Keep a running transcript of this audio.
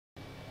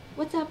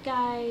What's up,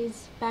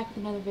 guys? Back with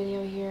another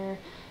video here.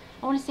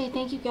 I want to say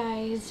thank you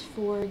guys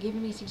for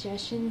giving me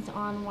suggestions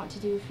on what to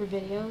do for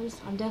videos.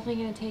 I'm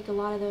definitely going to take a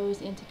lot of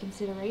those into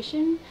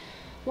consideration.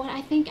 What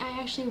I think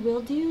I actually will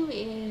do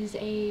is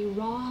a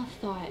raw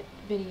thought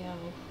video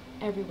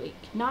every week.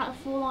 Not a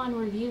full-on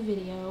review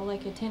video,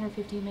 like a 10 or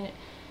 15 minute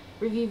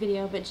review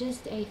video, but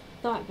just a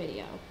thought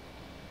video.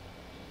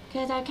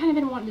 Because I've kind of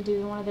been wanting to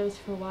do one of those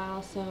for a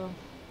while, so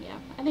yeah,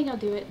 I think I'll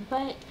do it.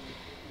 But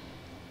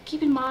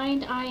keep in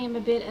mind, I am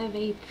a bit of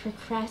a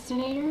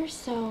procrastinator,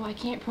 so I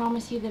can't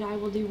promise you that I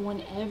will do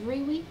one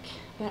every week,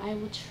 but I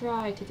will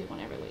try to do one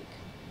every week.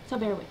 So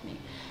bear with me.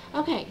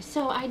 Okay,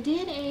 so I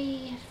did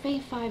a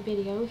Fave 5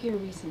 video here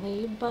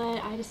recently,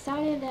 but I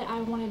decided that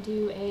I want to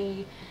do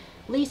a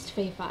least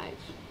Fave 5.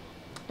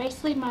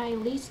 Basically my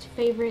least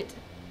favorite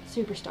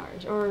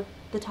superstars, or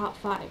the top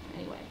 5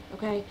 anyway,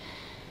 okay?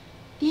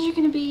 These are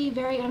going to be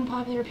very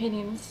unpopular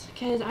opinions,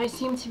 because I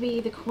seem to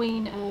be the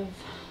queen of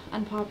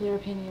unpopular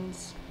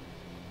opinions.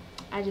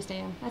 I just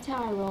am. That's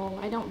how I roll.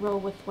 I don't roll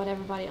with what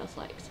everybody else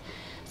likes.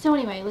 So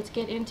anyway, let's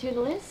get into the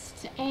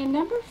list. And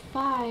number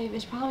 5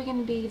 is probably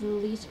going to be the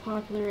least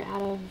popular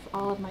out of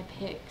all of my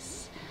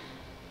picks.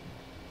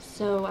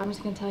 So I'm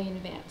just going to tell you in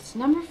advance.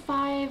 Number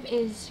 5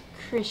 is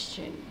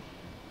Christian.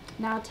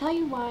 Now I'll tell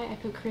you why I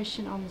put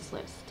Christian on this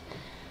list.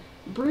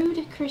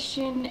 Brood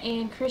Christian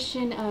and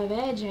Christian of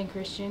Edge and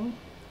Christian,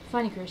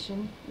 Funny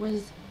Christian,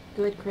 was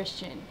good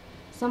Christian.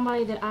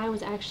 Somebody that I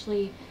was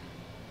actually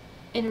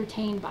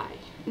entertained by.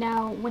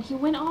 Now, when he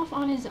went off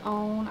on his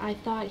own, I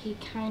thought he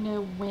kind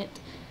of went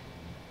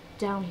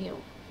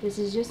downhill. This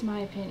is just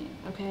my opinion,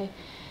 okay?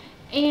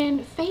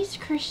 And face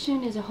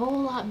Christian is a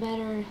whole lot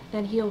better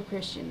than heel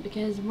Christian,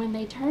 because when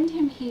they turned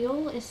him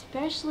heel,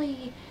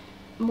 especially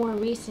more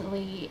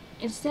recently,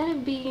 instead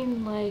of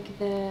being like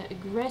the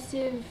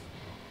aggressive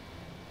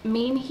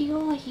mean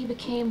heel, he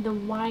became the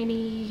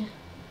whiny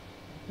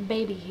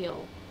baby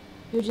heel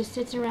who just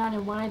sits around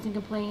and whines and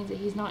complains that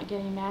he's not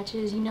getting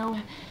matches. You know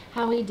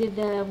how he did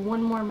the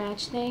one more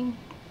match thing?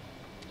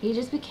 He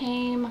just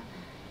became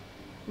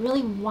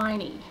really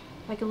whiny,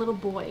 like a little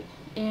boy.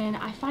 And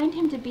I find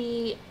him to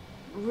be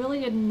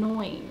really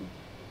annoying.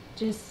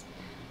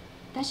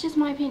 That's just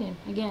my opinion.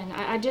 Again,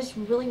 I just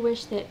really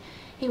wish that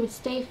he would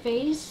stay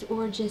face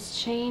or just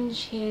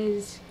change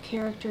his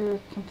character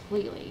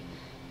completely.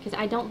 Because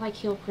I don't like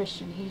heel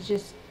Christian. He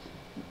just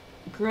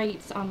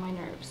grates on my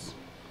nerves.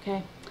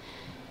 Okay?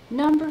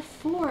 Number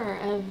 4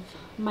 of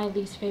my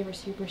least favorite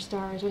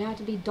superstars would have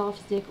to be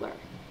Dolph Ziggler.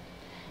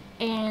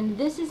 And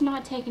this is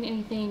not taking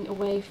anything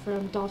away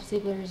from Dolph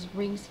Ziggler's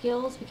ring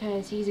skills,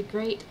 because he's a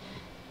great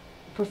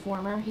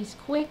performer. He's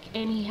quick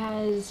and he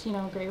has, you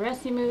know, great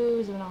wrestling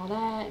moves and all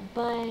that.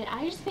 But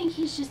I just think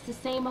he's just the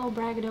same old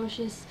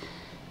braggadocious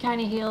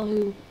kind of heel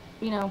who,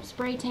 you know,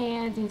 spray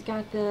tans and he's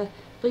got the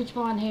bleach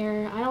blonde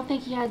hair. I don't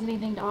think he has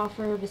anything to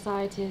offer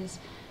besides his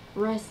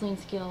wrestling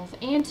skills.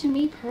 And to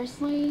me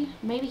personally,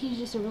 maybe he's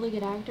just a really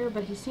good actor,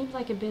 but he seems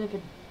like a bit of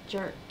a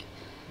jerk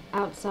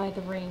outside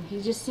the ring.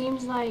 He just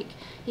seems like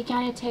he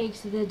kind of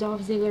takes the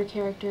Dolph Ziggler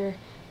character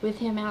with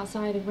him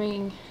outside the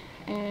ring,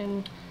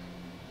 and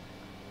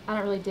I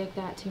don't really dig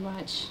that too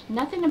much.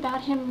 Nothing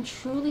about him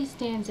truly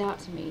stands out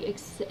to me,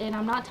 and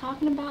I'm not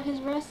talking about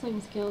his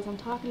wrestling skills, I'm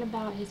talking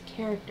about his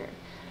character.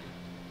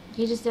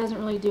 He just doesn't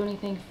really do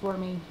anything for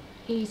me.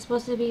 He's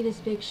supposed to be this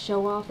big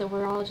show-off that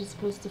we're all just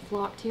supposed to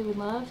flock to and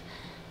love,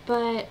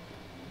 but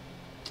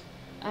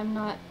I'm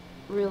not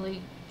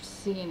really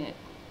seeing it.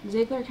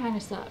 Ziggler kind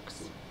of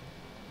sucks.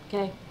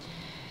 Okay.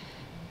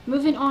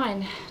 Moving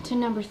on to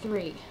number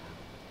 3.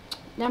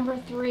 Number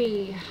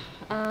 3,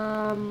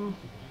 I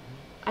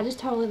just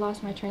totally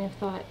lost my train of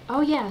thought.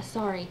 Oh yeah,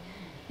 sorry.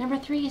 Number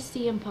 3 is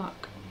CM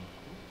Punk.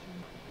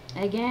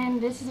 Again,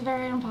 this is a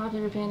very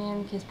unpopular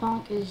opinion because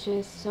Punk is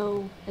just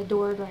so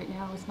adored right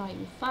now. It's not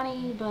even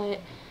funny, but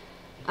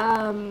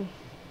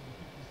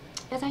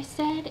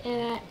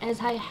as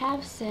I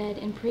have said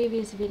in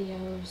previous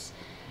videos,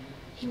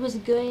 he was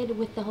good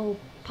with the whole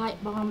pipe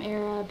bomb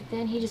era, but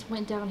then he just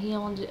went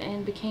downhill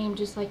and became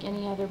just like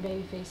any other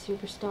babyface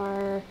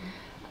superstar.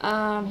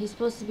 He's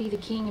supposed to be the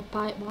king of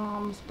pipe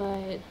bombs,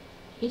 but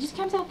he just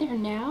comes out there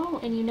now,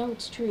 and you know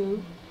it's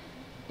true.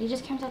 He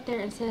just comes out there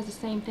and says the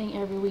same thing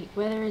every week,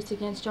 whether it's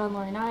against John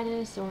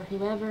Laurinaitis or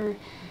whoever.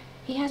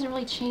 He hasn't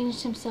really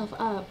changed himself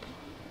up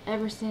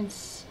ever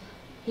since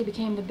he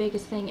became the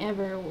biggest thing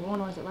ever.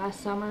 When was it? Last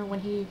summer when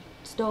he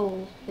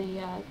stole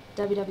the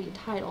WWE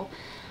title.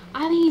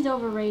 I think he's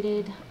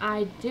overrated.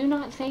 I do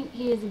not think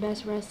he is the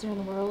best wrestler in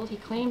the world. He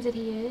claims that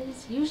he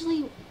is.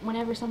 Usually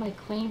whenever somebody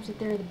claims that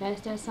they're the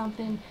best at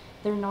something,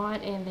 they're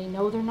not, and they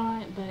know they're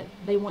not, but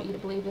they want you to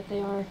believe that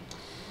they are.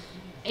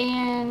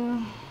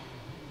 And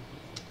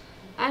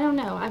I don't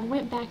know. I've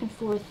went back and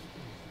forth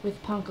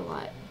with Punk a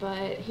lot,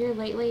 but here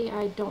lately,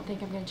 I don't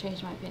think I'm going to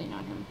change my opinion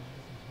on him.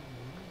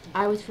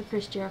 I was for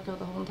Chris Jericho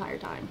the whole entire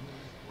time,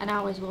 and I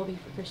always will be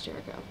for Chris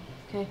Jericho.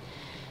 Okay.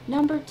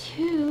 Number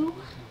 2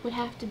 would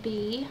have to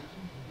be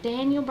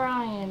Daniel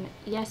Bryan.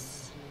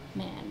 Yes,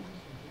 man.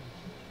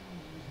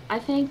 I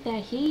think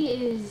that he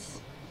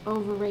is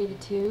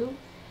overrated too.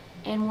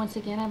 And once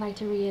again, I'd like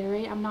to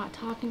reiterate, I'm not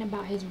talking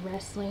about his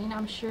wrestling.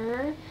 I'm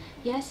sure,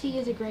 yes, he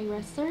is a great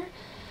wrestler,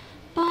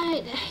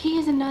 but he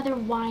is another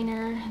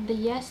whiner. The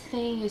yes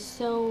thing is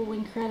so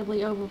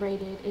incredibly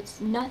overrated.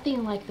 It's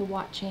nothing like the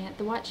Watt chant.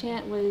 The Watt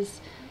chant was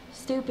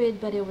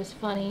stupid, but it was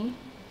funny,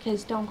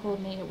 because Stone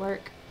Cold made it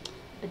work.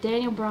 But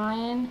Daniel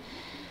Bryan,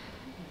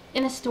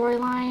 in a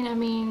storyline, I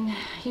mean,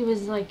 he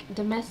was like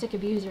domestic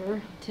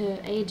abuser to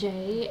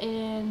AJ,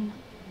 and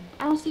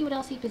I don't see what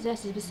else he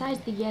possesses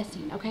besides the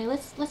yesing. Okay,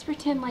 let's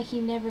pretend like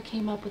he never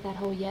came up with that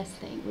whole yes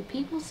thing. Would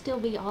people still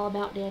be all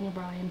about Daniel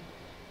Bryan?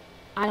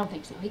 I don't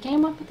think so. He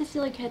came up with the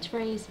silly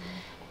catchphrase,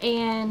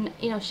 and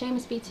you know,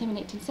 Sheamus beats him in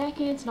 18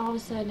 seconds, and all of a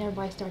sudden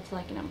everybody starts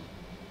liking him.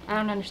 I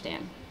don't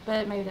understand,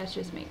 but maybe that's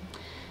just me.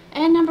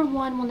 And number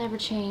one will never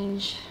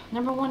change.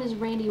 Number one is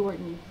Randy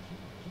Orton,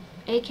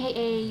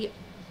 aka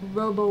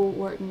Robo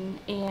Orton,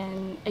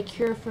 and a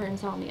cure for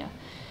insomnia.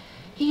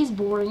 He's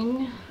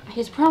boring.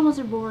 His promos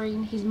are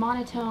boring. He's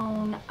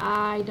monotone.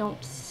 I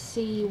don't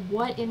see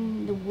what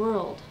in the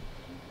world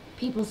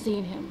people see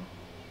in him.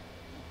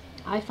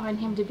 I find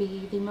him to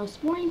be the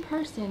most boring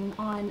person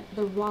on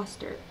the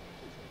roster.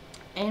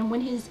 And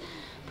when his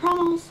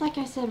promos, like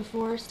I said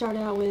before, start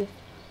out with,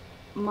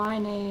 "My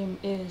name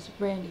is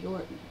Randy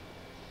Orton,"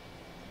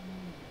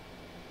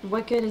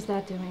 what good is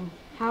that doing?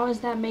 How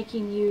is that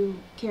making you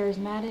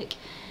charismatic?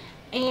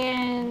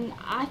 And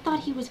I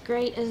thought he was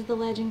great as the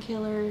Legend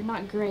Killer.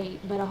 Not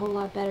great, but a whole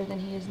lot better than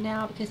he is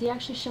now, because he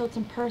actually showed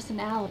some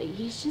personality.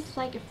 He's just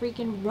like a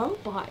freaking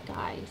robot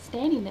guy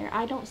standing there.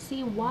 I don't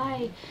see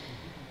why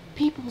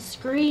people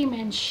scream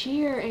and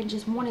cheer and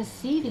just want to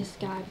see this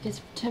guy,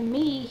 because to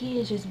me he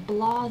is just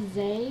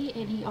blasé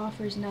and he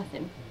offers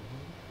nothing.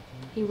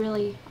 He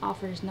really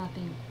offers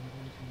nothing.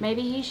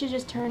 Maybe he should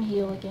just turn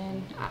heel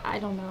again. I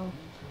don't know,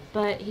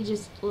 but he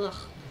just, ugh,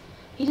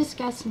 he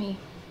disgusts me.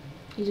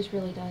 He just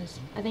really does.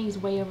 I think he's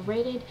way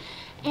overrated.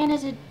 And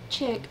as a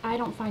chick, I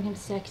don't find him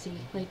sexy.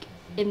 Like,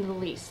 in the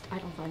least. I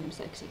don't find him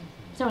sexy.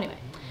 So anyway,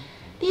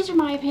 these are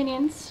my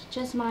opinions.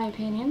 Just my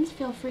opinions.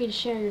 Feel free to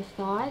share your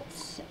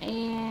thoughts.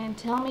 And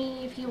tell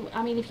me if you,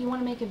 if you want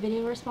to make a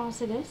video response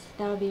to this,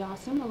 that would be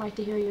awesome. I'd like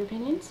to hear your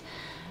opinions.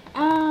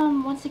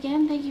 Once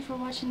again, thank you for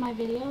watching my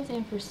videos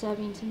and for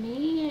subbing to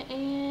me.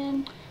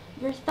 And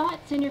your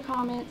thoughts and your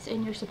comments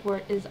and your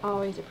support is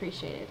always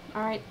appreciated.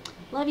 Alright,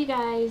 love you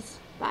guys.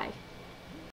 Bye.